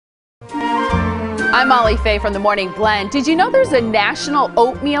I'm Molly Faye from the Morning Blend. Did you know there's a National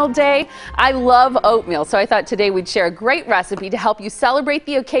Oatmeal Day? I love oatmeal, so I thought today we'd share a great recipe to help you celebrate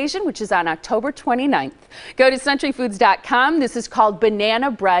the occasion, which is on October 29th. Go to centuryfoods.com. This is called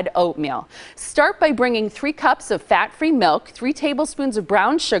Banana Bread Oatmeal. Start by bringing 3 cups of fat-free milk, 3 tablespoons of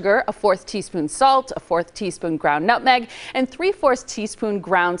brown sugar, a 1/4 teaspoon salt, a 1/4 teaspoon ground nutmeg, and 3/4 teaspoon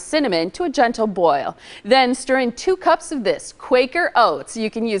ground cinnamon to a gentle boil. Then stir in 2 cups of this Quaker oats. You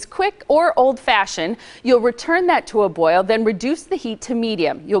can use quick or old-fashioned. You'll return that to a boil, then reduce the heat to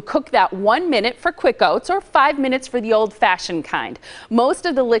medium. You'll cook that 1 minute for quick oats or 5 minutes for the old-fashioned kind. Most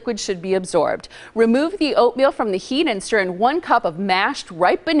of the liquid should be absorbed. Remove the oatmeal from the heat and stir in 1 cup of mashed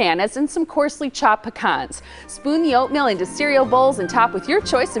ripe bananas and some coarsely chopped pecans. Spoon the oatmeal into cereal bowls and top with your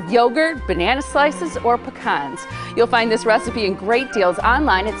choice of yogurt, banana slices, or pecans. You'll find this recipe and great deals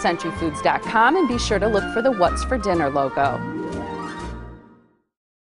online at centuryfoods.com, and be sure to look for the What's for Dinner logo.